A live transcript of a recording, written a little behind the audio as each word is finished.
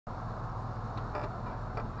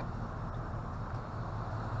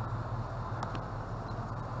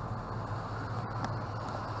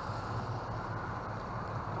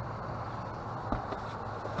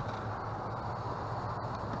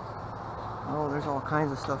Oh, there's all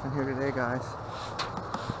kinds of stuff in here today, guys.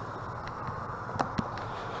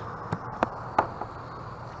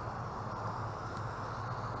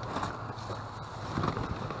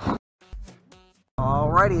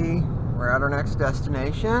 Alrighty, we're at our next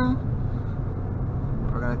destination.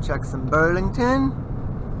 We're gonna check some Burlington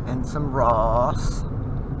and some Ross.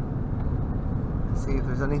 See if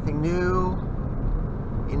there's anything new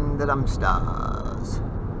in the dumpsters.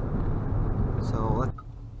 So let's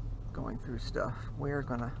going through stuff. We're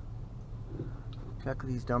gonna check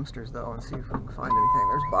these dumpsters though and see if we can find anything.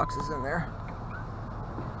 There's boxes in there.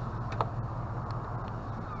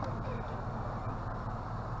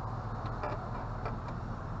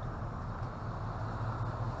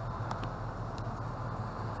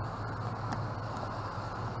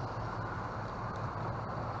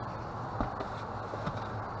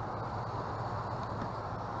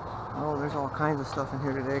 Oh, there's all kinds of stuff in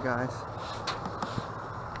here today, guys.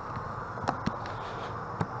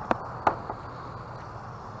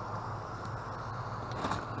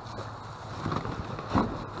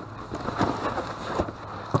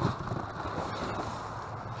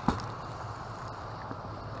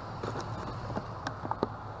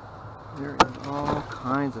 There is all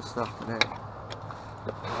kinds of stuff today.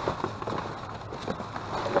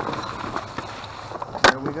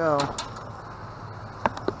 There we go.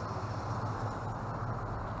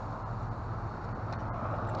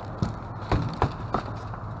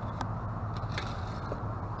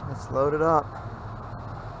 Let's load it up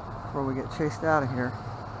before we get chased out of here.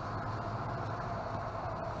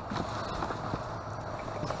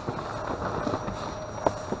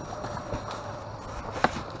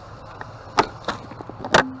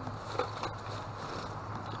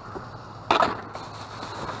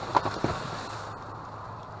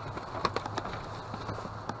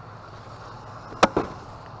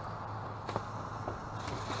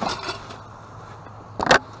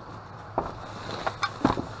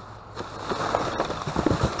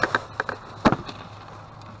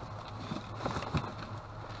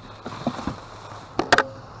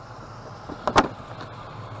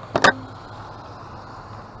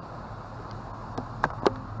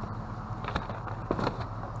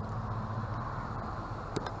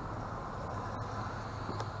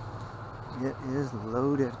 It is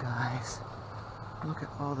loaded, guys. Look at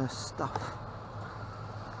all this stuff.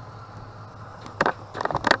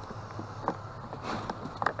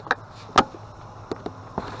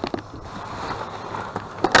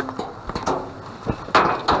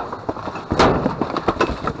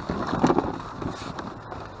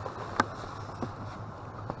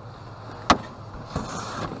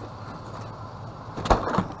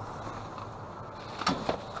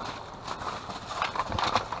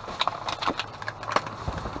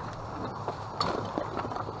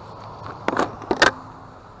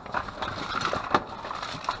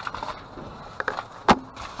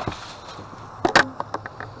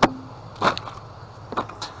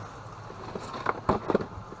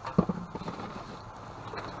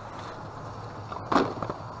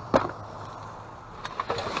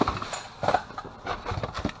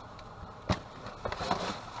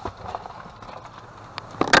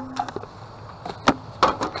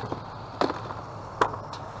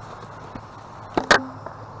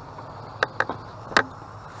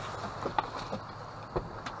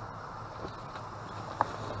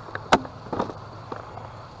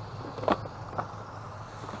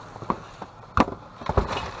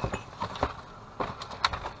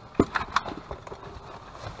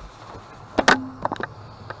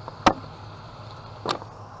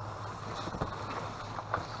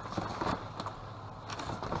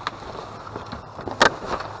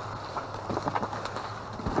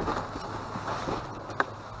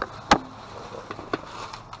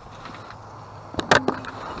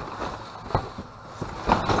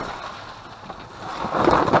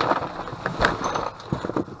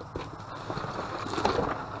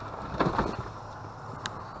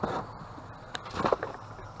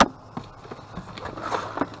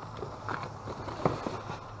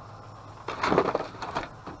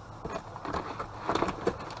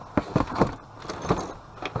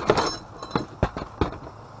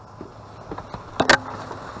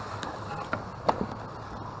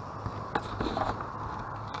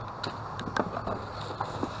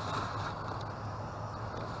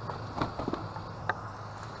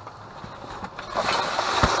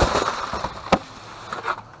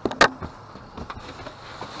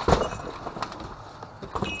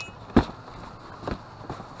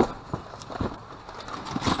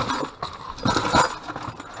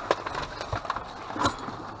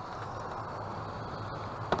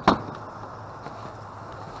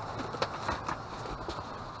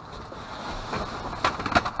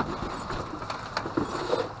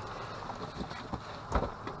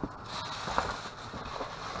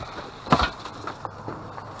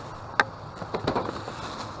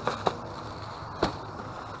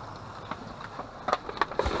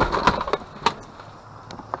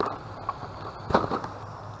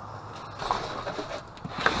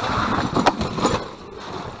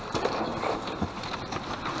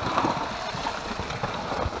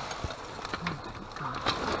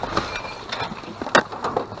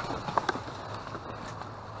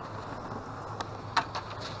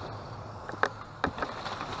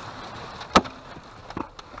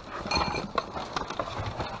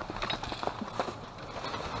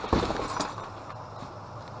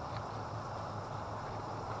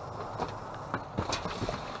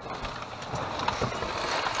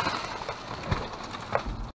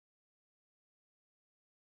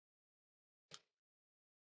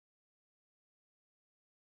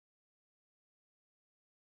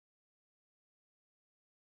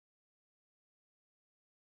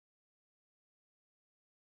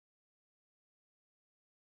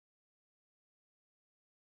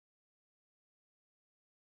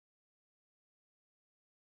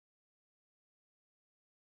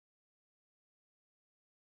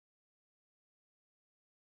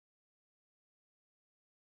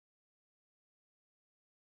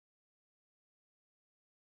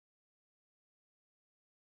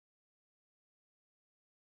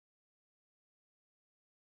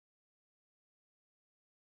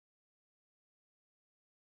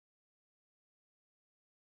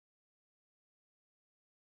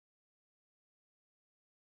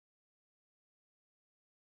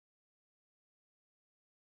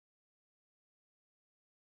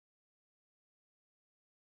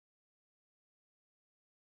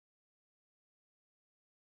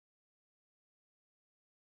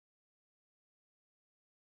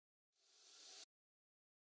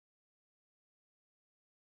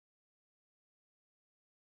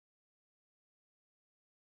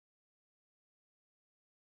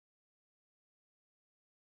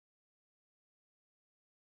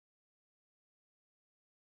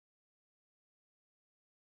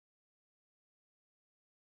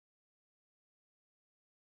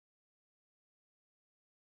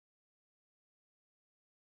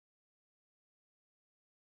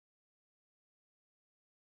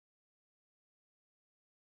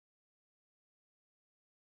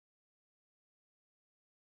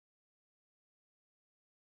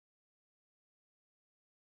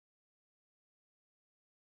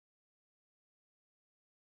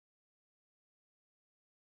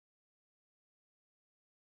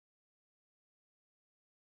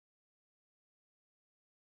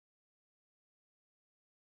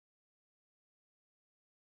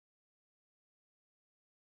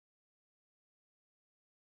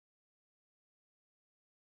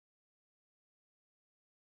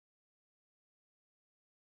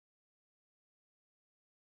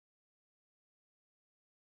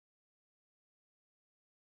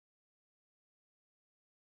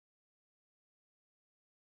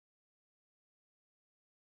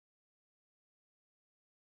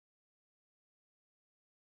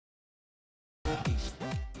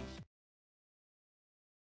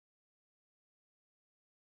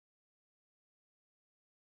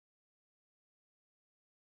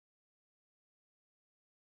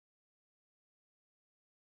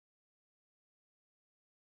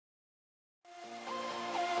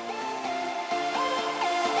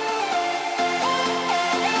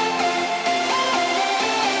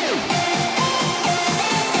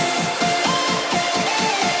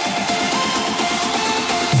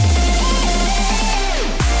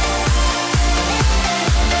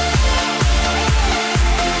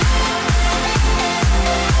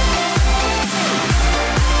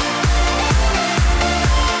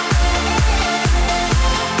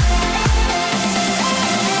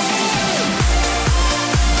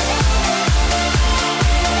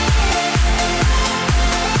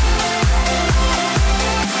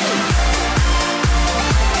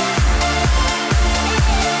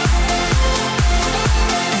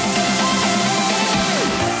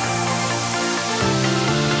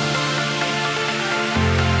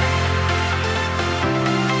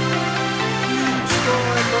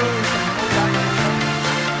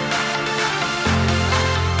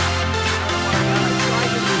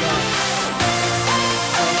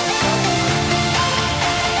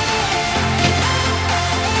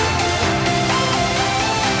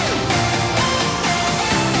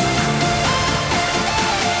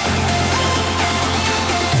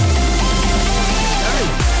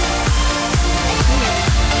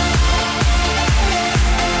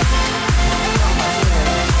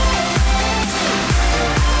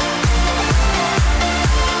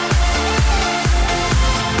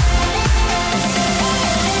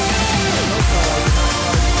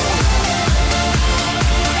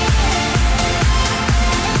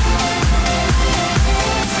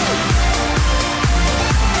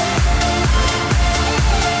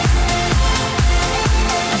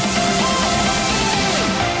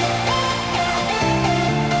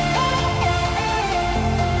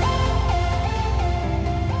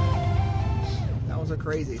 are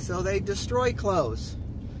crazy. So they destroy clothes.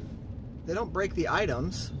 They don't break the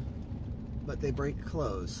items, but they break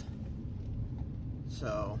clothes.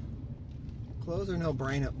 So clothes are no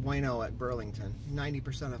bueno at Burlington.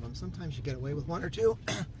 90% of them. Sometimes you get away with one or two.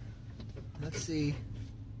 Let's see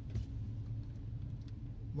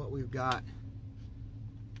what we've got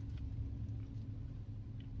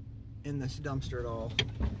in this dumpster at all.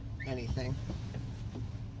 Anything.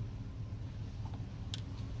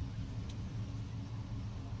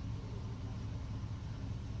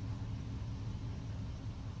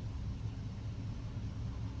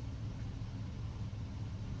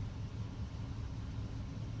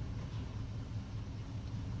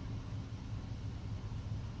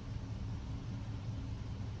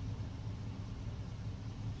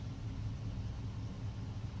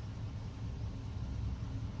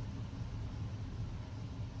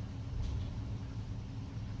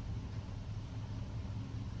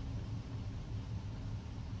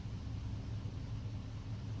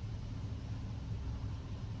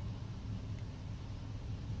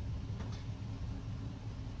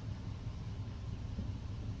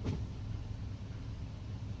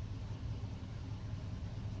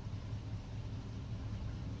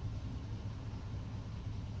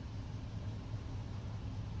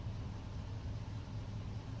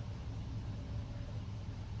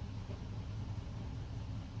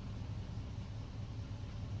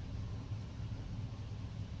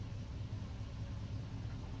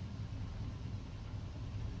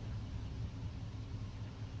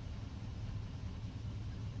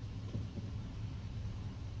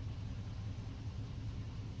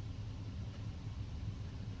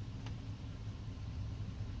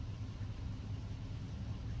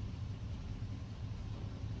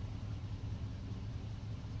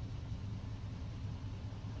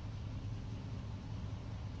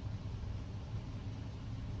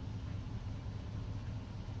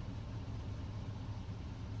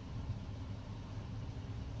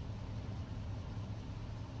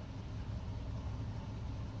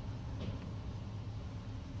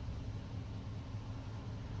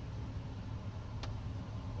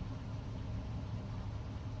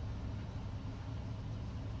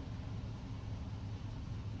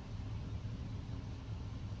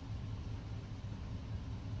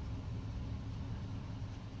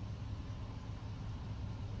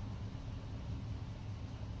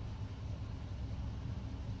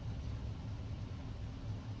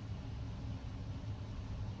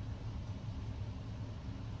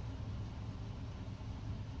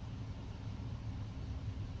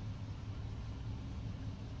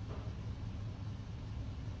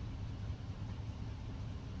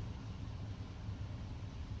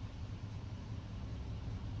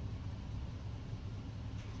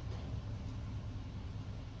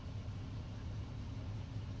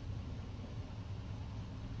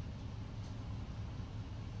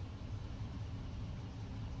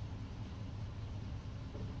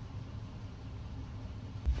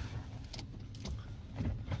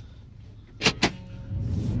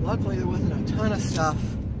 Luckily there wasn't a ton of stuff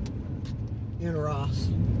in Ross.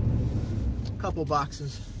 A couple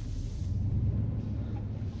boxes.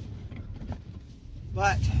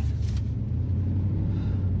 But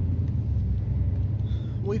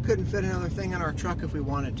we couldn't fit another thing in our truck if we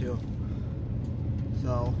wanted to.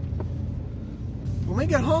 So when we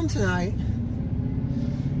get home tonight,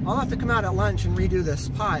 I'll have to come out at lunch and redo this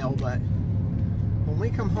pile, but when we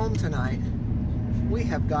come home tonight, we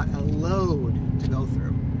have got a load to go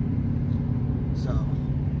through. So,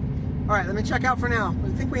 all right, let me check out for now. I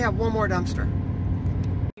think we have one more dumpster.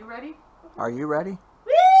 You ready? Are you ready? Woo!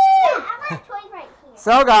 Yeah, I got toys right here.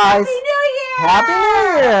 So guys, Happy New Year! Happy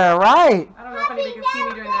New Year, right? I don't know if anybody can see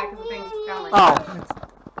me doing that because the thing's down like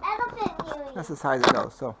Oh, that's as high as it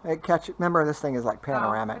goes. So it remember this thing is like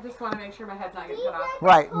panoramic. I just want to make sure my head's not getting cut off.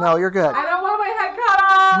 Right, no, you're good. I don't want my head cut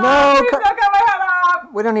off! No, Please don't cut my head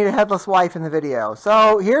off! We don't need a headless wife in the video.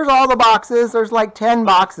 So here's all the boxes. There's like 10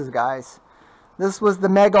 boxes, guys. This was the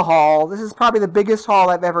mega haul. This is probably the biggest haul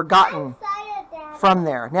I've ever gotten from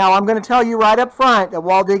there. Now, I'm going to tell you right up front that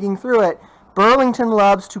while digging through it, Burlington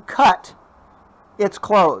loves to cut its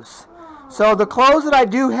clothes. So the clothes that I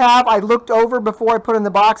do have, I looked over before I put in the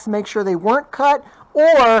box to make sure they weren't cut,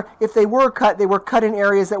 or if they were cut in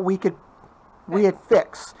areas that we could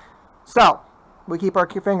fix. So we keep our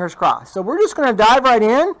fingers crossed. So we're just going to dive right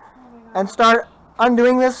in and start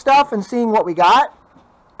undoing this stuff and seeing what we got.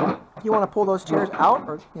 You want to pull those chairs out?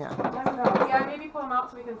 Or yeah. I don't know. Yeah, maybe pull them out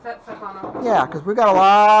so we can set stuff on them. Yeah, because we got a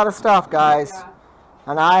lot of stuff, guys. Yeah.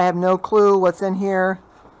 And I have no clue what's in here.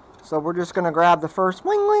 So we're just going to grab the first.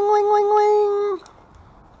 Wing, wing, wing, wing, wing.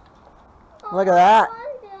 Look at that.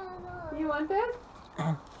 You want this?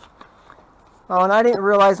 Oh, and I didn't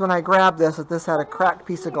realize when I grabbed this that this had a cracked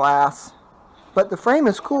piece of glass. But the frame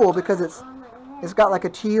is cool because it's got like a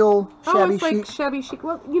teal shabby it's like chic. shabby chic.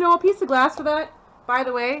 Well, you know, a piece of glass for that, by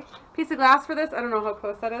the way, piece of glass for this, I don't know how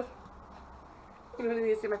close that is. You know,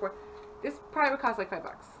 need to see my board. This probably would cost like $5.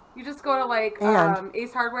 You just go to like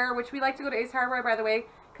Ace Hardware, which we like to go to Ace Hardware, by the way,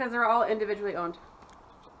 because they're all individually owned.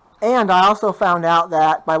 And I also found out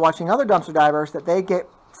that by watching other dumpster divers that they get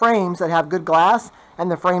frames that have good glass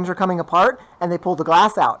and the frames are coming apart and they pull the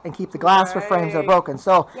glass out and keep the glass for frames that are broken.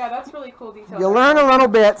 So yeah, that's really cool detail. You learn a little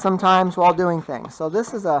bit sometimes while doing things. So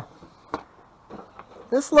this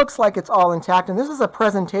looks like it's all intact, and this is a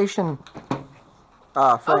presentation frame.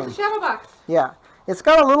 Oh, it's a shadow box. Yeah. It's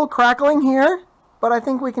got a little crackling here, but I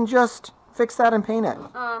think we can just fix that and paint it.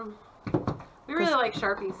 We really like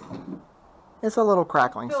Sharpies. It's a little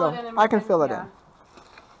crackling, so I can fill it in.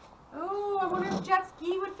 Oh, I wonder if jet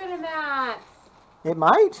ski would fit in that. It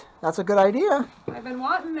might. That's a good idea. I've been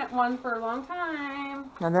wanting that one for a long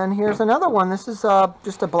time. And then here's another one. This is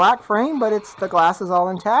just a black frame, but the glass is all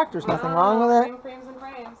intact. There's nothing wrong with it. Frames and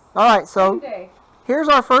frames. All right, so here's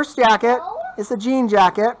our first jacket. It's a jean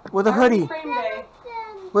jacket with a hoodie. Frame day.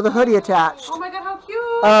 With a hoodie attached. Oh my god, how cute!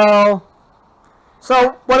 Oh.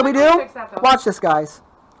 So what do? Watch this, guys.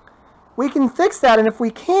 We can fix that, and if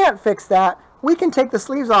we can't fix that, we can take the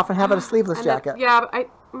sleeves off and have it a sleeveless jacket. Yeah, but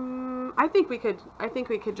I think we could. I think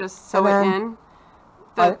we could just sew it in.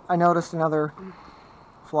 I noticed another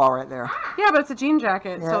flaw right there. Yeah, but it's a jean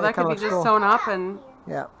jacket, Yeah, so that could be just sewn up and.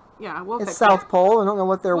 Yeah. Yeah, we'll fix it. It's South Pole. I don't know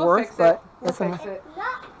what they're worth, but we'll fix it.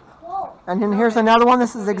 And then here's another one.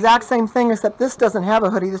 This is the exact same thing, except this doesn't have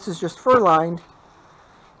a hoodie. This is just fur lined.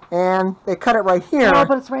 And they cut it right here. Oh,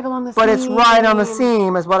 but it's right along the seam. But it's right on the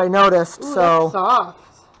seam is what I noticed. Ooh, so that's soft.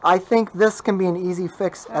 I think this can be an easy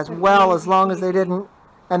fix as well, as long as they didn't,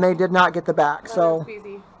 and they did not get the back. So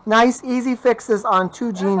nice, easy fixes on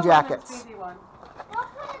two jean jackets.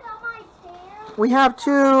 We have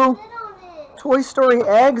two Toy Story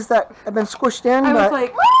eggs that have been squished in. I was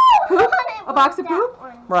like, poop? A box of poop?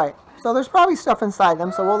 Right. So there's probably stuff inside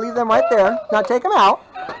them, so we'll leave them right there. Not take them out.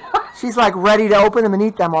 She's like ready to open them and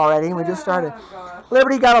eat them already, and we just started.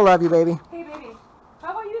 Liberty, gotta love you, baby. Hey, baby.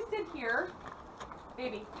 How about you sit here?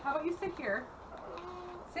 Baby, how about you sit here?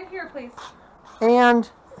 Sit here, please. And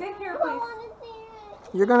sit here, please.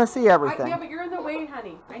 You're gonna see everything. Yeah, but you're in the way,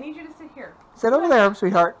 honey. I need you to sit here. Sit over there,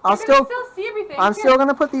 sweetheart. I'll still see everything. I'm still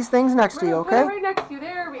gonna put these things next to you, okay? Right next to you.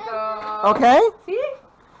 There we go. Okay. See?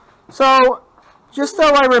 So, just so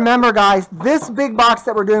I remember, guys, this big box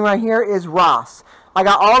that we're doing right here is Ross. I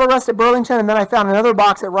got all the rest at Burlington, and then I found another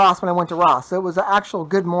box at Ross when I went to Ross. So it was an actual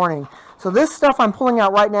good morning. So this stuff I'm pulling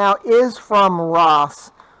out right now is from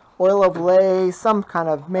Ross. Oil of Olay, some kind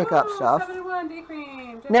of makeup stuff. 7-in-1 day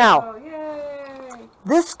cream. Now, yay.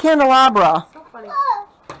 this candelabra So funny.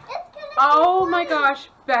 Oh my gosh,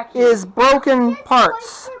 Becky. is broken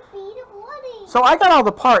parts. So I got all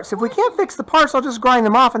the parts. If we can't fix the parts, I'll just grind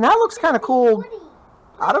them off, and that looks kind of cool.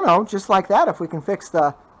 I don't know, just like that, if we can fix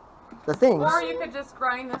the things. Or you could just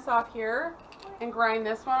grind this off here and grind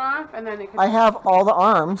this one off, and then it could. I have all the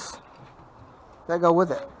arms that go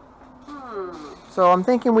with it. So I'm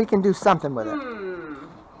thinking we can do something with it.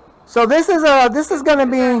 So this is going to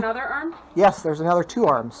be another arm. Yes, there's another 2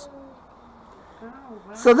 arms. Oh,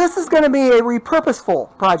 wow. So this is going to be a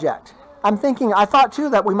repurposeful project. I'm thinking. I thought too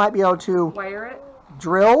that we might be able to wire it,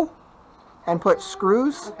 drill, and put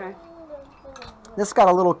screws. Okay. This got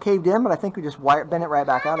a little caved in, but I think we just bend it right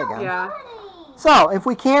back out again. Yeah. So if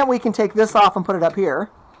we can't, we can take this off and put it up here.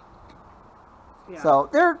 Yeah.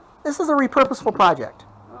 So this is a repurposeful project.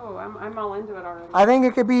 Oh, I'm all into it already. I think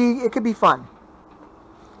it could be fun.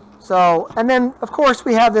 So, and then of course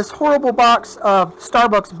we have this horrible box of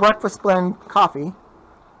Starbucks breakfast blend coffee.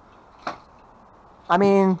 I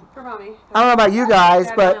mean, For mommy. I don't know about you guys,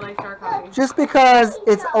 Daddy but really likes our coffee. just because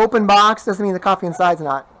it's open box doesn't mean the coffee inside's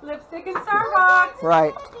not. Lipstick and Starbucks.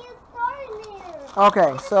 Right.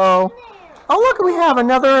 Okay, so, oh look, we have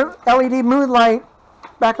another LED mood light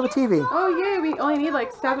back of a TV. Oh yeah, we only need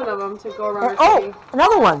like 7 of them to go around And, our TV. oh,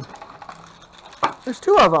 another one. There's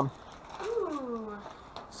 2 of them. Ooh.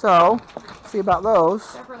 So, see about those.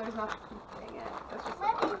 Except for there's nothing. Dang it. That's just a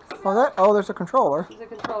box. Oh, there's a controller. There's a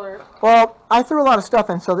controller. Well, I threw a lot of stuff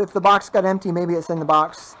in, so if the box got empty, maybe it's in the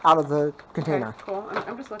box out of the container. Okay, cool.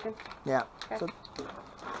 I'm just looking. Yeah. Okay. So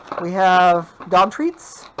we have dog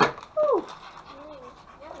treats. Ooh.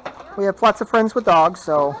 We have lots of friends with dogs,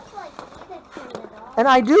 so. And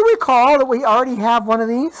I do recall that we already have one of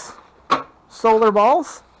these solar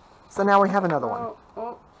balls, so now we have another one.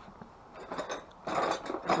 Oh.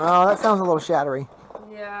 Oh, that sounds a little shattery.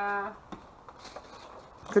 Yeah.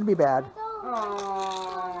 Could be bad.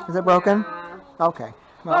 Oh. Is it broken? Yeah. Okay.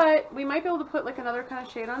 Well, But we might be able to put like another kind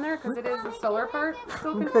of shade on there because it is the solar part.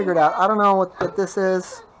 we can figure it out. I don't know what this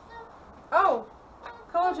is. Oh,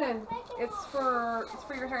 collagen. It's for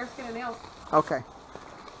your hair, skin, and nails. Okay.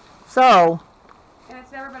 So. And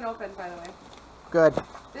it's never been opened, by the way. Good.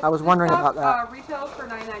 I was wondering about that. Retails for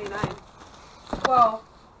 $9.99. Well,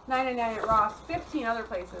 $9.99 at Ross. 15 other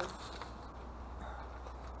places.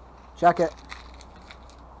 Check it.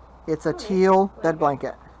 It's a teal bed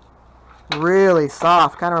blanket. Really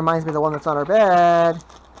soft. Kind of reminds me of the one that's on our bed.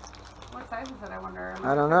 What size is it, I wonder?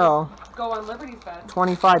 I don't know. Go on Liberty's bed.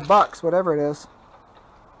 25 bucks, whatever it is.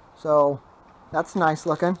 So, that's nice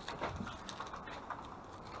looking.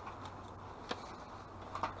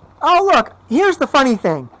 Oh, look. Here's the funny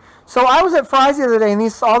thing. So, I was at Fry's the other day,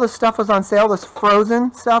 and all this stuff was on sale. This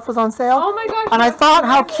frozen stuff was on sale. Oh, my gosh. And I thought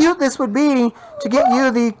how cute this would be to get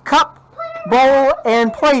you the cup, bowl,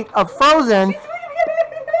 and plate of frozen.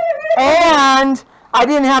 And I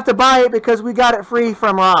didn't have to buy it because we got it free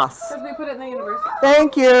from Ross. Because we put it in the universe.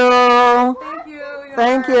 Thank you. Thank you.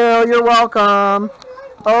 Thank you. You're welcome.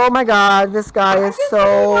 Oh my God, this guy is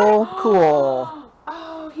so cool.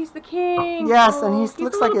 Oh, he's the king. Yes, oh, and he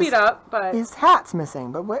looks like beat up, but his hat's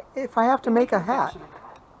missing. But what, if I have to make a hat,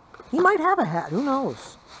 he might have a hat. Who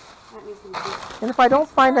knows? That needs to be And if I don't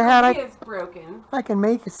find a hat, is broken. I can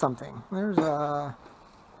make something. There's a,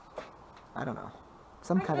 I don't know,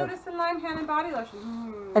 some kind of. In lime hand and body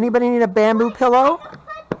lotion. Anybody need a bamboo pillow?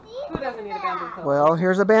 Who doesn't need a bamboo pillow? Well,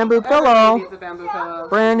 here's a bamboo Everybody pillow. needs a bamboo pillow.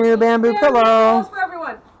 Brand new bamboo pillow. Pillows for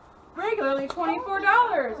everyone. Regularly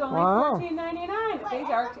 $24, only Wow.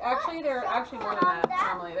 $14.99. They're actually more than that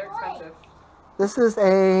normally. They're expensive. This is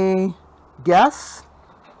a Guess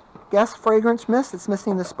fragrance mist. It's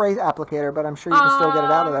missing the spray applicator, but I'm sure you can still get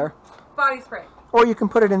it out of there. Body spray. Or you can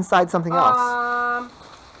put it inside something else.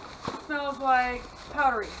 Smells like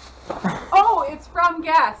powdery. Oh, it's from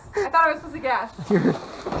Guess. I thought I was supposed to guess.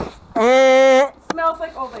 Smells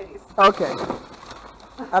like old ladies. Okay.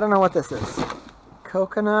 I don't know what this is.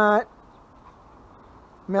 Coconut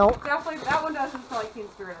milk. Definitely, that one doesn't smell like Teen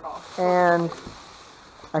Spirit at all. And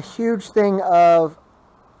a huge thing of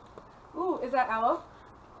Ooh, is that aloe?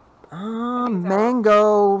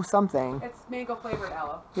 mango something. It's mango flavored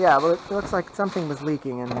aloe. Yeah, but it looks like something was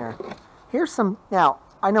leaking in here. Here's some. Now,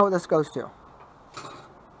 I know what this goes to.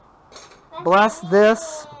 Bless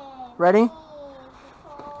this. Ready?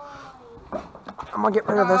 I'm going to get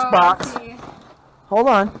rid of this box. Hold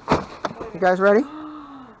on. You guys ready?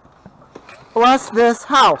 Bless this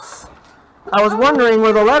house. I was wondering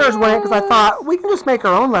where the letters went because I thought we can just make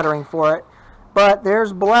our own lettering for it. But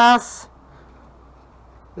there's bless.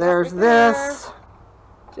 There's this.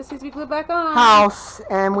 Just needs to be glued back on. House.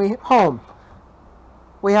 And home.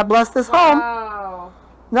 We have blessed this home. Wow.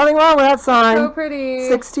 Nothing wrong with that sign. So pretty.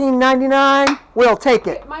 $16.99. We'll take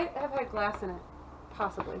it. It might have had glass in it.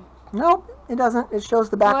 Possibly. Nope, it doesn't. It shows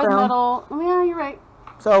the Blood background. metal. Oh, yeah, you're right.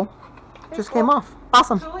 So, just came off.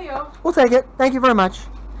 Awesome. Julio. We'll take it. Thank you very much.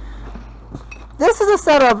 This is a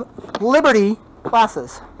set of Liberty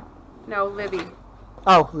glasses. No, Libby.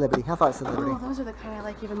 Oh, Liberty. I thought it said Liberty. Oh, those are the kind I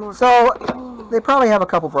like even more. So, they probably have a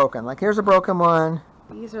couple broken. Like, here's a broken one.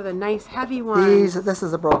 These are the nice heavy ones. This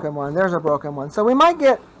is a broken one. There's a broken one. So, we might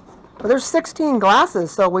get, well, there's 16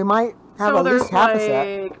 glasses, so we might have at least half a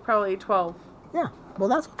set. Like probably 12. Yeah, well,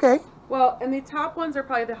 that's okay. Well, and the top ones are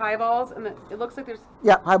probably the high balls, and it looks like there's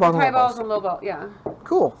Yeah, high balls and high low balls. balls and low ball. Yeah.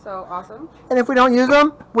 Cool. So awesome. And if we don't use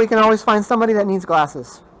them, we can always find somebody that needs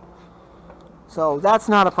glasses. So that's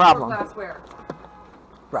not a problem. Or glassware.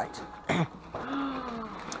 Right.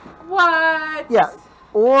 What? Yeah.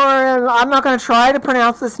 Or I'm not going to try to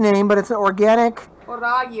pronounce this name, but it's an organic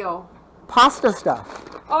Oraggio. pasta stuff.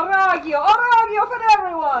 Oraggio. Oraggio for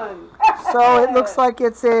everyone. So it looks like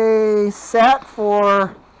it's a set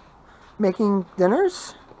for making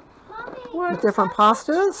dinners with different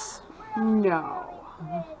pastas. No.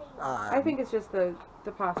 I think it's just the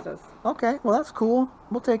pastas. Okay, well that's cool.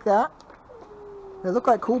 We'll take that. They look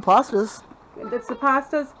like cool pastas. It's the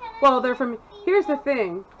pastas. Well, they're from. Here's the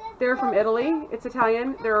thing. They're from Italy. It's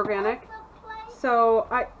Italian. They're organic. So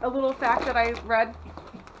a little fact that I read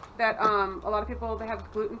that a lot of people that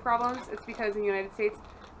have gluten problems. It's because in the United States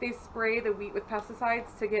they spray the wheat with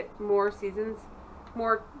pesticides to get more seasons,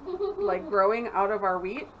 more like growing out of our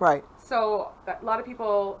wheat. Right. So a lot of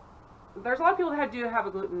people. There's a lot of people that do have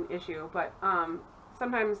a gluten issue, but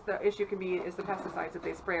sometimes the issue is the pesticides that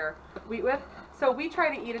they spray our wheat with. So we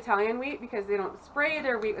try to eat Italian wheat because they don't spray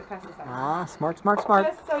their wheat with pesticides. Ah, smart, smart, smart.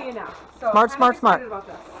 Just so you know. So Smart, I'm smart, smart. excited about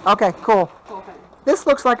this Okay, cool. whole thing. This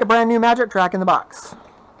looks like a brand new magic track in the box.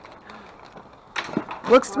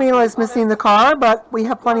 Looks to me like it's missing the car, but we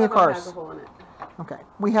have plenty of One has cars. a hole in it. Okay,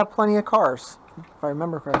 we have plenty of cars, if I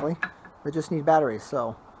remember correctly. They just need batteries,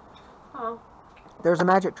 so. Oh. There's a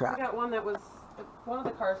magic I trap. got one that was, one of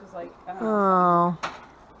the cars was like, I don't know. Oh.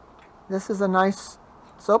 This is a nice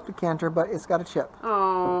soap decanter, but it's got a chip.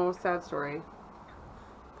 Oh, sad story.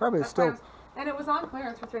 Probably That's still. why and it was on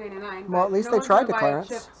clearance for $3.99. Well, at least they tried to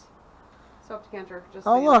clearance. Soap decanter. Just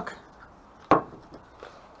Oh, look.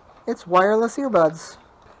 It's wireless earbuds.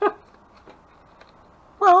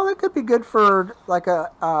 Well, it could be good for like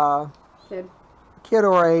a kid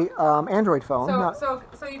or a Android phone. So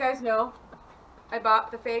you guys know, I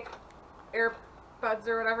bought the fake AirPods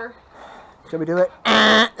or whatever. Should we do it?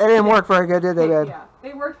 They didn't work very good, did they, babe? Yeah,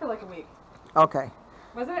 they worked for like a week. Okay.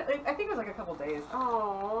 Wasn't it? I think it was like a couple days.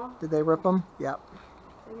 Oh. Did they rip them? Yep.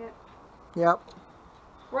 Dang it. Yep.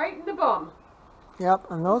 Right in the bum.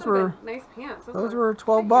 Yep, and those were nice pants. Those were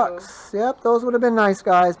 12 bucks. Yep, those would have been nice,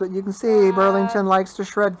 guys, but you can see Burlington likes to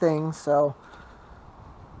shred things, so.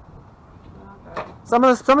 Okay. Some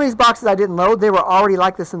of these boxes I didn't load, they were already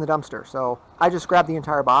like this in the dumpster, so I just grabbed the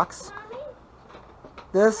entire box. Mommy,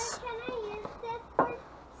 This, can I use this for...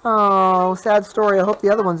 oh, sad story. I hope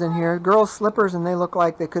the other one's in here. Girls' slippers, and they look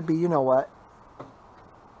like they could be, you know what.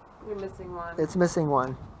 You're missing one. It's missing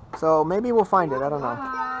one. So maybe we'll find it, I don't know.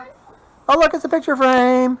 What? Oh, look, it's a picture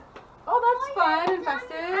frame. Oh, that's fun and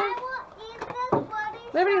festive. I will eat this, buddy.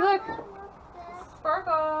 Liberty, look. I will this.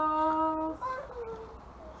 Sparkles.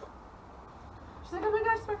 She's like, oh my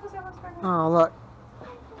gosh, sparkles, I love sparkles. Oh, look.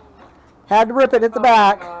 Had to rip it at the Oh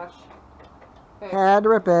back. my gosh. Okay. Had to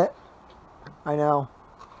rip it. I know.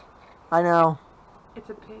 I know. It's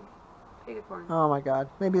a pig. Pegacorn. Oh my god.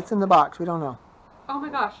 Maybe it's in the box. We don't know. Oh my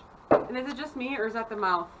gosh. And is it just me or is that the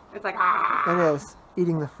mouth? It's like, ah. It is.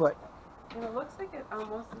 Eating the foot. And it looks like it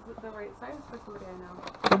almost is the right size for somebody I know.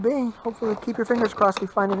 Could be. Hopefully, keep your fingers crossed we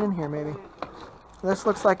find it in here, maybe. This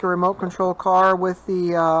looks like a remote control car with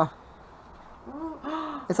the,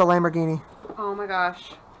 it's a Lamborghini. Oh my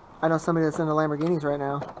gosh. I know somebody that's into Lamborghinis right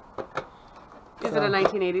now. Is it a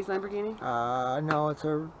 1980s Lamborghini? No, it's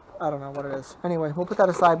a, I don't know what it is. Anyway, we'll put that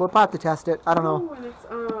aside. We'll have to test it. I don't know. Oh, and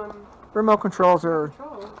it's, Remote controls are,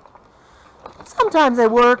 control. sometimes they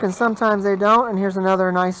work and sometimes they don't. And here's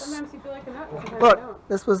another nice, Sometimes you feel like a nut and sometimes you don't. look,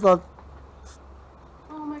 this was the,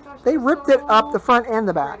 Oh my gosh. they that's ripped so it up the front and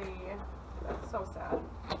the back. pretty. That's so sad.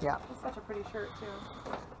 Yeah. It's such a pretty shirt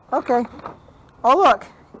too. Okay. Oh, look.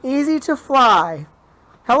 Easy to fly.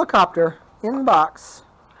 Helicopter in the box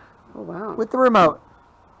Oh wow. with the remote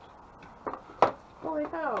Holy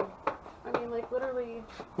cow. I mean, like literally.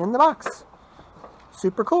 in the box.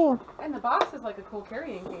 Super cool. And the box is like a cool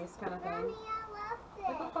carrying case kind of Mommy, thing. I love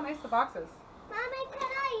Look this. how nice the box is. Mommy, can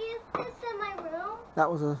I use this in my room? That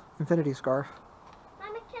was a infinity scarf.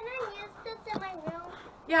 Mommy, can I use this in my room?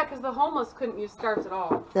 Yeah, because the homeless couldn't use scarves at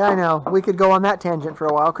all. Yeah, I know. We could go on that tangent for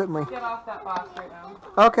a while, couldn't we? Get off that box right now.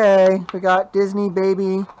 Okay. We got Disney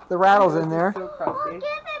Baby. The rattles in there. So Who's crusty. giving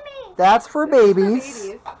me? That's for This is for babies.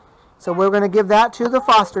 babies. So we're going to give that to the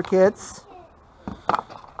foster kids.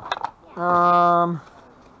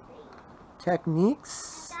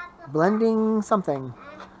 Techniques. Blending something.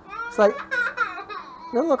 It's like,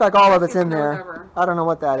 it doesn't look like all of it's in there. I don't know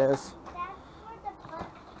what that is.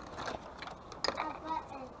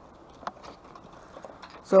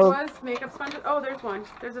 There So, was makeup sponges. Oh, there's one.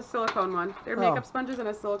 There's a silicone one. There are Oh. makeup sponges and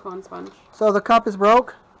a silicone sponge. so the cup is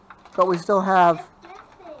broke, but we still have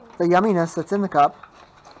the yumminess that's in the cup.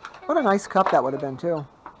 What a nice cup that would have been too.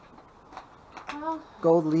 Well,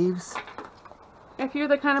 Gold leaves. if you're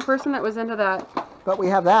the kind of person that was into that, But we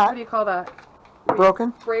have what that do you call that? Where you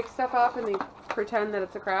broken. break stuff up and they pretend that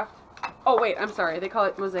it's a craft. Oh wait, I'm sorry. They call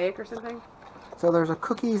it mosaic or something. So there's a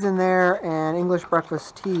cookies in there and English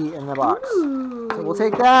breakfast tea in the box. Ooh. So we'll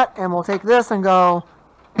take that and we'll take this and go,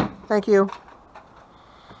 thank you.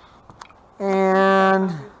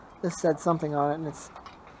 And this said something on it and it's,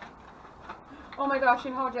 Oh my gosh,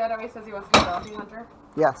 you know how Dad always says he wants to be a bounty hunter?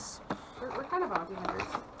 yes. We're kind of bounty hunters.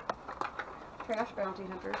 Trash bounty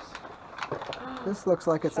hunters. This looks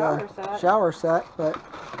like it's Shower a set. shower set, but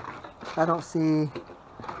I don't see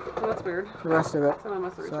Oh, that's weird. the rest of it. Someone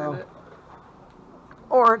must have So- returned it.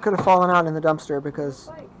 Or it could have fallen out in the dumpster because,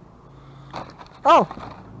 Like, oh,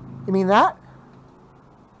 you mean that?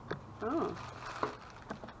 oh.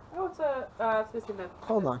 Oh, it's missing the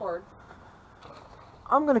Hold the on. cord.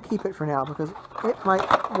 I'm going to keep it for now because it might,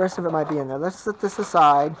 the rest of it might be in there. Let's set this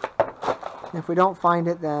aside. If we don't find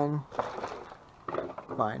it, then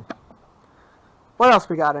fine. What else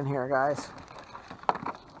we got in here, guys?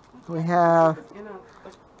 We have It's in a,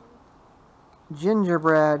 like,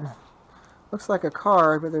 gingerbread. Looks like a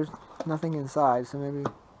card, but there's nothing inside, so maybe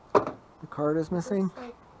the card is missing. Just,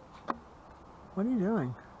 like, What are you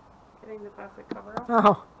doing? getting the plastic cover off.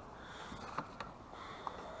 Oh.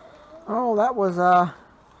 Oh, that was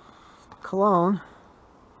cologne.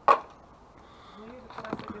 Maybe the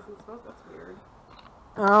plastic isn't supposed. That's weird.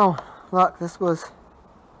 Oh, look, this was.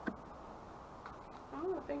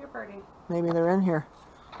 Oh, a finger party. Maybe they're in here.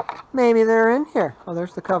 Maybe they're in here. Oh,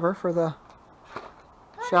 there's the cover for the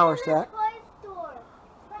shower set.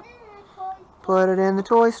 Put it in the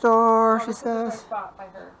toy store, she This is my says. spot by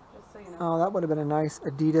her, just so you know. Oh, that would have been a nice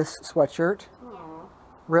Adidas sweatshirt. Aw.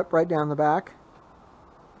 Rip right down the back.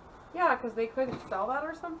 Yeah, because they couldn't sell that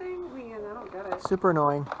or something? Man, I don't get it. Super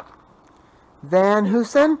annoying. Van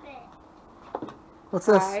Heusen? What's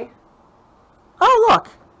this? Hi. Oh, look!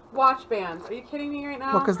 Watch bands. Are you kidding me right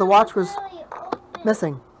now? Look, because the watch was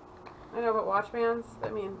missing. I know, but watch bands, I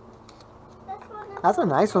mean, That's a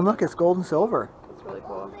nice one. Look, it's gold and silver. it's really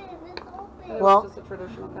cool. Well, It's just a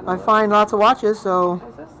traditional kind I of find lots of watches, so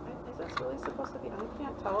Is this really supposed to be? I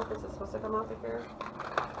can't tell if this is supposed to come off of here.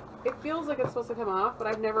 It feels like it's supposed to come off, but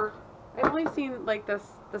I've only seen like the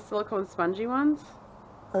silicone spongy ones.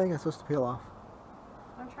 I think it's supposed to peel off.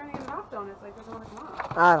 I'm trying to get it off though, and it's like doesn't want to come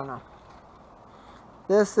off. I don't know.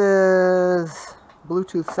 This is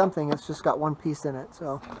Bluetooth something. It's just got one piece in it.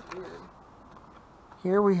 So It's weird.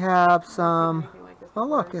 here we have some. Anything like this Oh,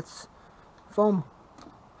 look, before. it's foam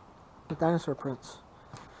with dinosaur prints.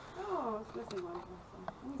 Oh, it's missing one.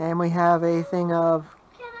 And we have a thing of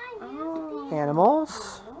Oh.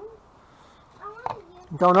 animals.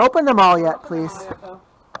 Don't open them all yet, please.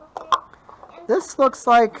 This looks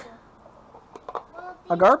like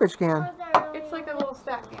a garbage can. It's like a little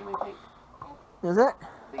stack game, I think. Is it?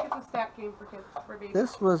 I think it's a stack game for kids, for babies.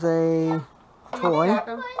 This was a So you toy. stack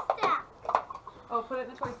 'em. Oh, put it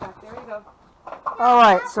in the toy stack. There you go.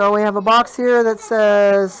 Alright, so we have a box here that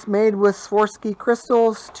says made with Swarovski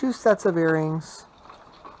crystals, 2 sets of earrings.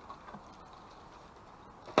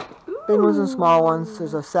 Big ones and small ones.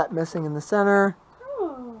 There's a set missing in the center,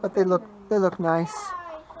 Ooh. but they look nice.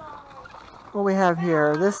 What we have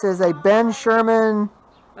here, this is a Ben Sherman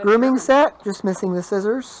grooming set, just missing the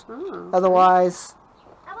scissors. Oh. Otherwise,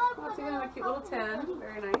 Oh, it's even in a cute little tin.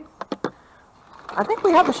 Very nice. I think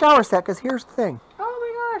we have the shower set, because here's the thing. Oh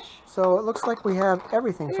my gosh. So it looks like we have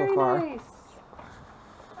everything Very so far. nice.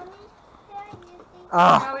 I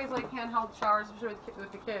Ah, always like handheld showers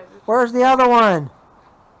with the kids. where's the other one?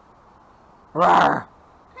 Rawr.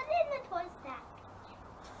 Put it in the toy stack.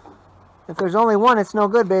 If there's only one, it's no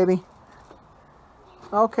good, baby.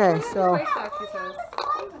 Okay, Put it in the so, toy stack, she says.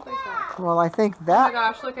 Put it in the toy stack. well, I think Oh my that,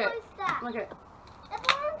 gosh, look at, Toy stack. look at.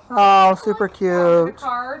 oh, super The cute.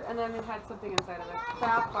 card, and then it had something inside of it.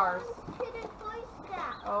 Fab cars. To the toy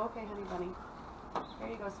stack. Oh, okay, honey bunny. Here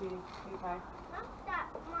you go, sweetie. Sweetie pie. Not that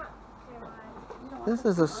monster one. You don't want This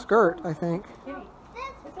is a skirt, I think. kitty. This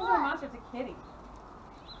This is a one. monster. It's a kitty.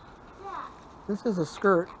 Yeah. This is a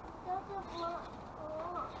skirt. That's a block.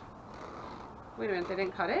 Wait a minute, they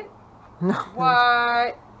didn't cut it? No, What?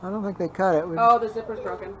 I don't think they cut it. Oh, the zipper's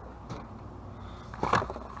broken.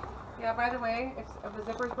 Yeah, by the way, if the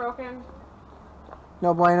zipper's broken,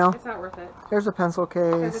 No bueno. it's not worth it. Here's a pencil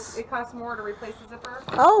Because case. it costs more to replace the zipper.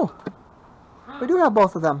 Oh, we do have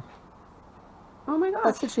both of them. Oh my That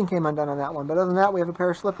gosh. stitching came undone on that one, but other than that, we have a pair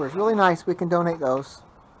of slippers. Really nice. We can donate those.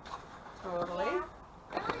 Totally. Really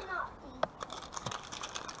not these.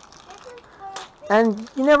 This is for And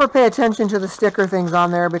you never pay attention to the sticker things on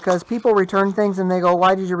there because people return things and they go,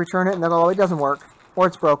 "Why did you return it?" And they go, "Oh, it doesn't work, or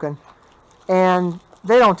it's broken," and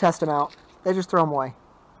they don't test them out. They just throw them away.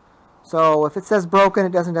 So if it says broken,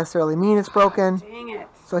 it doesn't necessarily mean it's broken. Dang it.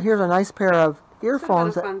 So here's a nice pair of This is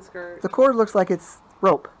earphones. a That, fun skirt. the cord looks like it's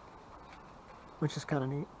rope, which is kind of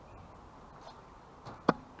neat.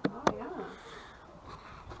 Oh yeah.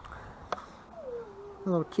 A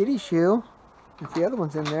little kitty shoe, if the other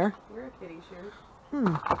one's in there. You're a kitty shoe. Hmm.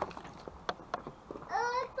 it looks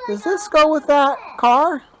like Does this go with that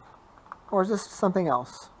car? Or is this something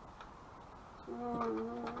else?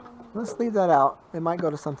 Let's leave that out. It might go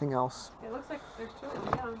to something else. It looks like there's two of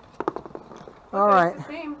them, yeah. Look, All right. It's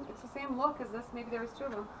the same. It's the same look as this. Maybe there was two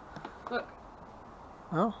of them. Look.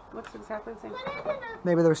 Oh, Looks exactly the same. put it in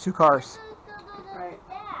maybe there was 2 cars. the Right.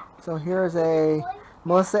 stack. So here's a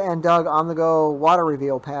Melissa and Doug on-the-go water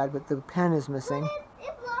reveal pad, but the pen is missing.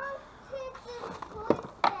 It belongs to the toy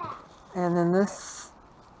stack. And then this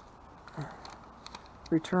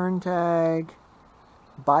return tag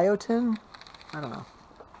biotin. I don't know.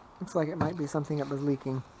 Looks like it might be something that was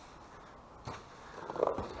leaking.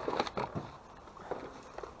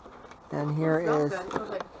 And here It smells is good. It smells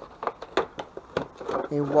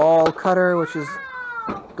like a wall cutter, which is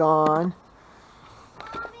gone.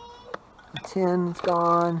 Mommy, The tin's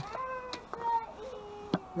gone.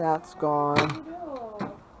 That's gone. Okay.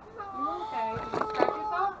 Did you scratch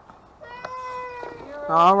yourself?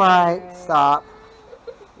 You're All right, okay. stop.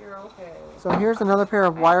 You're okay. So here's another pair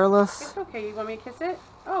of wireless. It's okay. You want me to kiss it?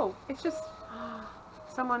 Oh, it's just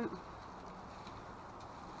someone.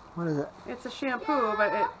 What is it? It's a shampoo,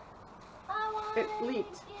 but it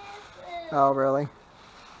leaked. Oh, really?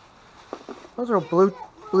 Those are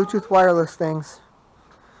Bluetooth wireless things.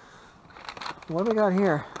 What do we got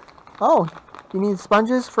here? Oh, you need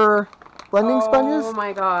sponges for blending sponges? Oh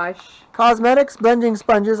my gosh. Cosmetics blending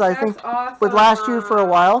sponges, I That's think, awesome. would last you for a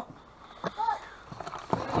while. Then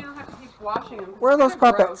you don't have to keep washing them. Where are those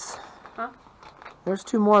puppets? Huh? There's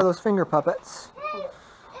 2 more of those finger puppets.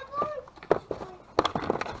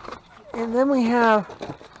 And then we have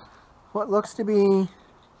what looks to be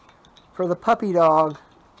for the puppy dog.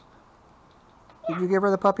 Did you give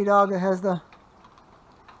her the puppy dog that has the...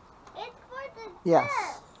 It's for the Yes.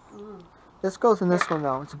 This goes in this one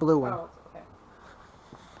though. It's a blue one. Oh,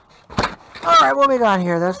 okay. Alright, what we got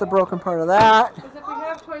here? That's the broken part of that. Because if we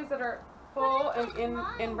have toys that are full and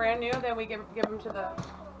in brand new, then we give them to the...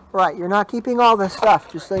 Right, you're not keeping all this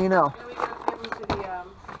stuff, just so you know. Then we give them to the,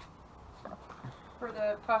 for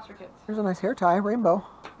the foster kids. Here's a nice hair tie, rainbow.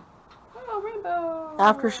 Oh, rainbow!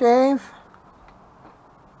 Aftershave.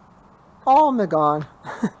 All gone.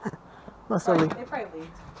 Must have leaked. They probably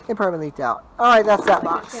leaked. It probably leaked out. Alright, that's that The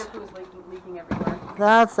box. shampoo is leaking everywhere.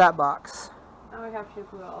 That's that box. Now I have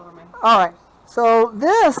shampoo all over my... Alright, so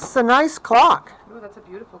this is a nice clock. Oh, that's a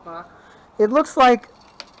beautiful clock. It looks like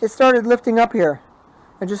it started lifting up here.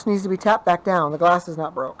 It just needs to be tapped back down. The glass is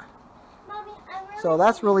not broke. Mommy, I'm really So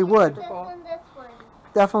that's really wood. this and this one.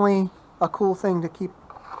 Definitely a cool thing to keep.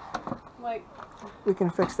 Like... We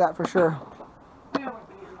can fix that for sure. Yeah, with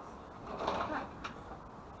my hands.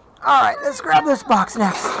 Alright, let's grab this box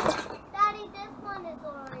next. Daddy, this one is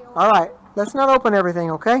Oreo. Alright, let's not open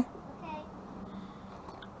everything, okay? Okay.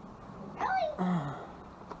 Really?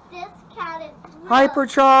 This cat is really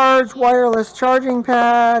Hypercharge, wireless charging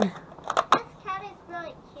pad. This cat is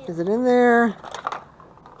really cute. Is it in there?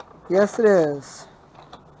 Yes, it is.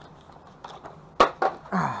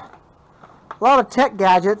 A lot of tech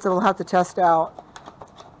gadgets that we'll have to test out.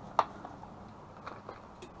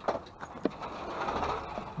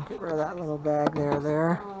 Get rid of that little bag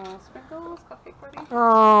there. Oh, sprinkles, cupcake party.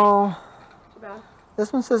 Oh, Too bad.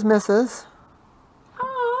 this one says Mrs.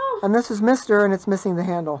 Oh! And this is Mr. and it's missing the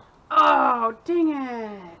handle. Oh, dang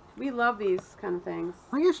it. We love these kind of things.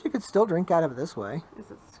 I guess you could still drink out of it this way.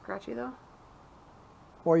 Is it scratchy though?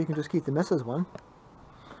 Or you can just keep the Mrs. one.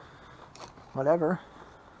 Whatever.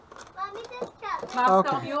 Mommy, this cat.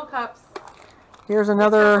 Moscow Okay. Mule cups. Here's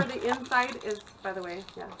another Except for the inside is, by the way,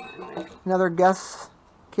 yeah. Anyway. another guess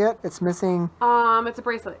kit. It's missing, It's a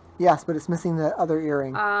bracelet. yes, but it's missing the other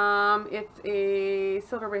earring. It's a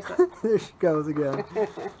silver bracelet. There she goes again.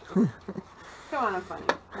 Come on, I'm funny.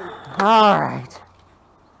 All right.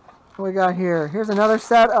 What we got here? Here's another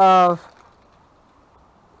set of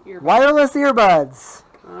wireless earbuds.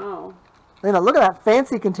 Oh. Lena, look at that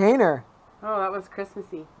fancy container. Oh, that was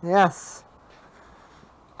Christmassy. Yes.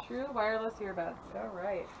 True wireless earbuds. All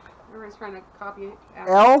right. Everyone's trying to copy it.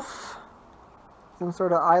 Elf. Some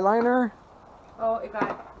sort of eyeliner. Oh, it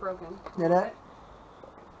got broken. Did it?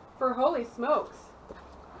 For holy smokes.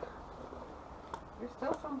 There's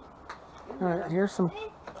still some. All right, here's some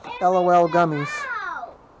LOL gummies,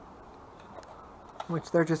 which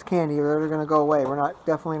they're just candy. They're going to go away. We're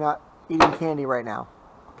definitely not eating candy right now.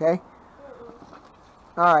 Okay?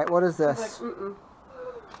 All right, what is Like, this? mm-mm.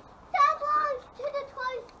 That belongs to the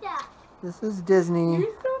toy stack. This is Disney.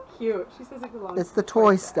 You're so cute. She says it belongs It's to the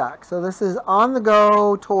toy stack. So this is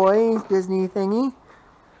on-the-go toy Disney thingy.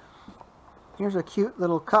 Here's a cute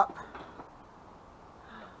little cup.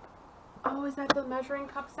 Oh, is that the measuring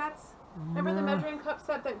cup sets? Remember the measuring cup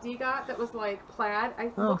set that Dee got that was like plaid?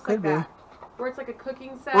 It Oh, looks could like be. that. Where it's like a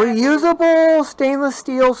cooking set. Reusable stainless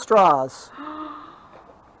steel straws.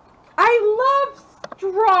 I love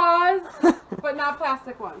straws, but not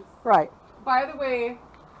plastic ones. Right. By the way,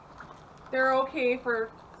 they're okay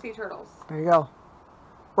for sea turtles. There you go.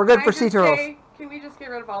 We're good Can for I sea just turtles. say, can we just get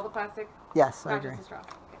rid of all the plastic? Yes, I Not agree. just the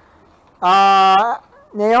straws.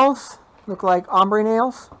 Nails look like ombre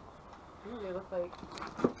nails. Ooh, they look like...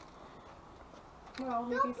 Well,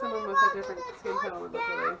 maybe someone with a different skin tone would look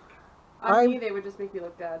really... On me, they would just make me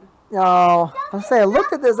look dead. Oh, I'll say I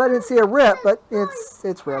looked at this. I didn't see a rip, but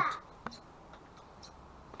it's ripped.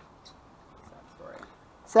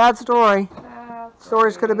 Sad story.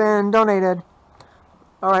 Stories could have been donated.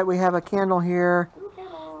 All right, we have a candle here.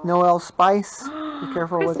 Noel Spice. Be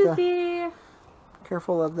careful with the Christmassy.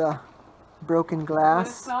 careful of the broken Let it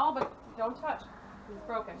glass. smell, but don't touch. It's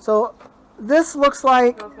broken. So this looks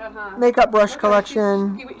like Smells good, huh? makeup brush Look at her.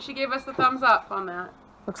 collection. She gave us the thumbs up on that.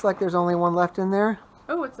 Looks like there's only one left in there,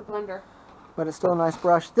 Oh, it's a blender. but it's still a nice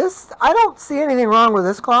brush. This, I don't see anything wrong with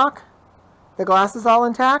this clock. The glass is all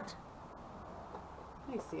intact.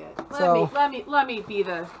 Let me see it. So- Let me be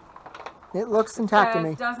the. It looks intact to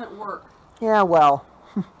me. It doesn't work. Yeah, well,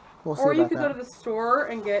 we'll see Or you about could that. go to the store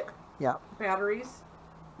and get Yeah, batteries.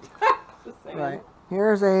 Just saying. right.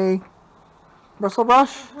 Here's a bristle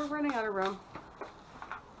brush. We're running out of room.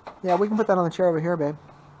 Yeah, we can put that on the chair over here, babe,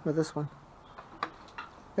 with this one.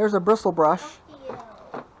 There's a bristle brush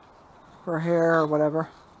for hair or whatever.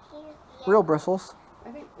 Real bristles.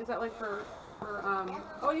 I think, is that like for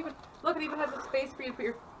oh, even, look, it even has a space for you to put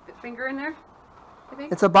your finger in there, I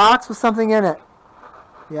think. It's a box with something in it.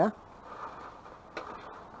 Yeah?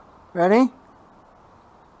 Ready?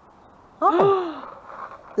 Oh,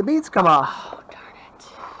 the beads come off. Oh, darn it.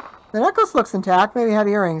 The necklace looks intact. Maybe it had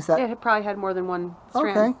earrings. That It probably had more than one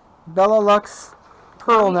strand. okay. Bella Lux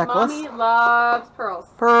pearl necklace. Mommy loves pearls.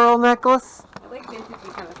 Pearl necklace. I like vintage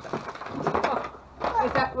kind of stuff.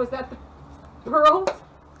 Oh, was that the pearls?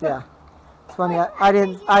 Yeah. It's funny. I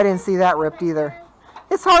didn't see that ripped either.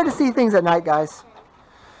 It's hard to see things at night, guys.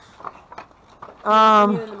 You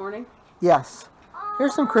mean in the morning? Yes.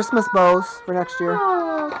 Here's some Christmas bows for next year.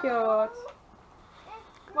 Oh,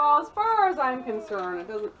 cute. Well, as far as I'm concerned, it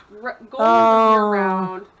doesn't. Gold Oh. is year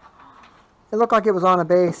round. It looked like it was on a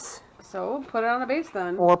base, So put it on a base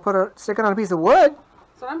then. or stick it on a piece of wood.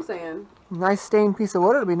 That's what I'm saying. Nice stained piece of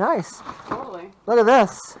wood. It'll be nice. Totally. Look at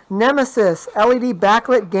this Nemesis LED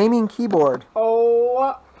backlit gaming keyboard.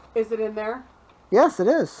 Oh, is it in there? Yes, it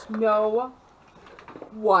is. No.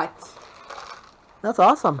 What? That's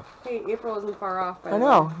awesome. Hey, April isn't far off. By I the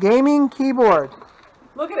know. way. Gaming keyboard.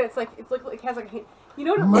 Look at it. It's like it has like you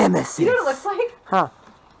know what it Nemesis. looks. You know what it looks like? Huh.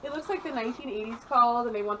 It looks like the 1980s called,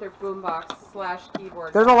 and they want their boombox /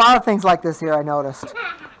 keyboard. There's a lot of things like this here, I noticed.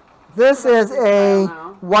 This is a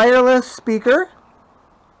wireless speaker.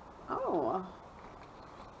 Oh.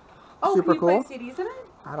 Oh, Super can you cool. play CDs in it?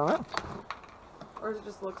 I don't know. Or it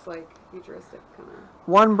just looks like futuristic kind of.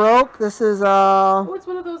 One broke. This is Oh, it's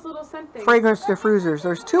one of those little scent things. fragrance diffusers.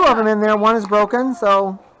 There's two of them in there. One is broken,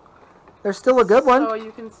 so there's still a good one. So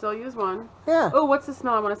you can still use one. Yeah. Oh, what's the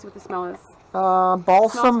smell? I want to see what the smell is. Balsam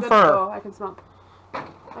Smells good. fir. Oh, I can smell.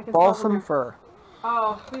 I can Balsam smell it. fir.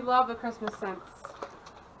 Oh, we love the Christmas scents.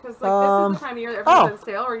 Because like this is the time of year that everything's on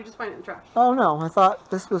sale, or you just find it in the trash. Oh no, I thought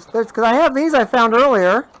this was because I have these I found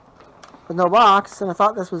earlier with no box, and I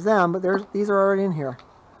thought this was them, but these are already in here.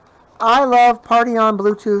 I love Party On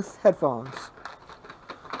Bluetooth headphones.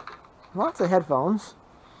 Lots of headphones.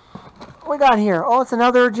 What we got here? Oh, it's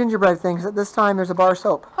another gingerbread thing. 'Cause at this time there's a bar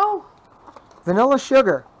soap. Oh. Vanilla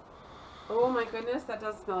sugar. Oh my goodness, that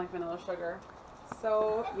does smell like vanilla sugar.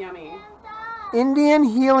 So yummy. Indian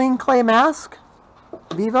healing clay mask.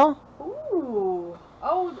 Vivo. Ooh.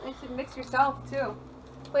 Oh, you can mix yourself too.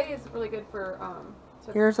 Clay is really good for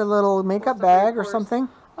to Here's a little makeup stuff bag or reinforced. something.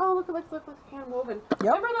 Oh, look, hand woven. Yep.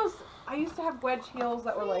 Remember those? I used to have wedge heels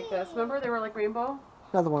that were like this. Remember they were like rainbow?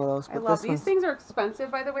 Another one of those. I But love this these one's things. Are expensive,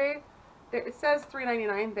 by the way. It says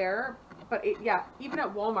 $3.99 there, but yeah, even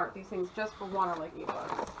at Walmart, these things just for one are like $8.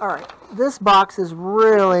 all right. This box is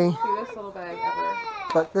really, Cutest little bag ever.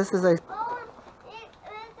 but this is a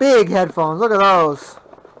big headphones. Look at those.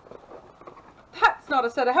 That's not a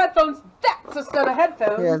set of headphones. That's a set of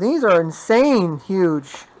headphones. Yeah, these are insane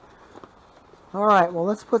huge. All right, well,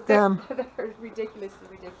 let's put them. They're ridiculous.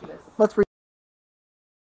 Ridiculous. Let's.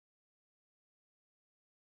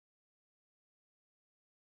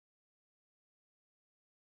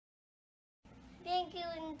 Thank you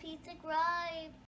and please subscribe.